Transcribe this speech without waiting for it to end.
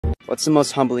What's the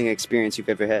most humbling experience you've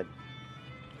ever had?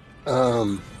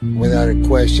 Without a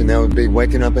question, that would be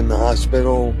waking up in the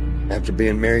hospital after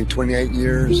being married 28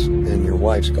 years and your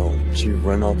wife's gone. She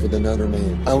run off with another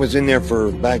man. I was in there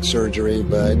for back surgery,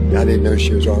 but I didn't know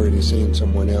she was already seeing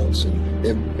someone else.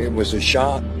 And it was a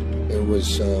shock. It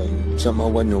was something I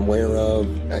wasn't aware of.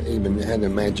 I even had an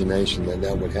imagination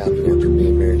that would happen after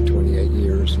being married 28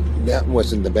 years. That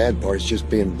wasn't the bad part. It's just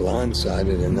being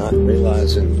blindsided and not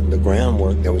realizing the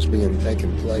groundwork that was being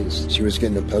taken place. She was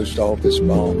getting a post office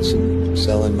box and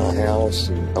selling my house.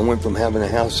 And I went from having a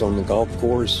house on the golf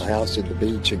course, a house at the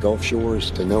beach, at Gulf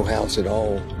Shores, to no house at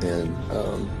all.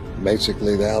 And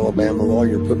basically the Alabama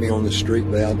lawyer put me on the street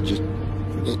without just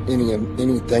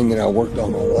anything that I worked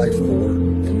all my life for,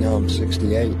 and now I'm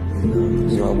 68.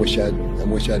 And, I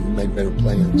wish I'd made better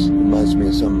plans. It reminds me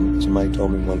of somebody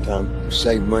told me one time,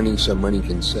 save money so money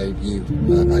can save you.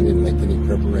 I didn't make any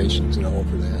preparations at all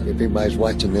for that. If anybody's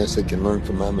watching this, they can learn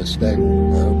from my mistake.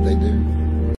 I hope they do.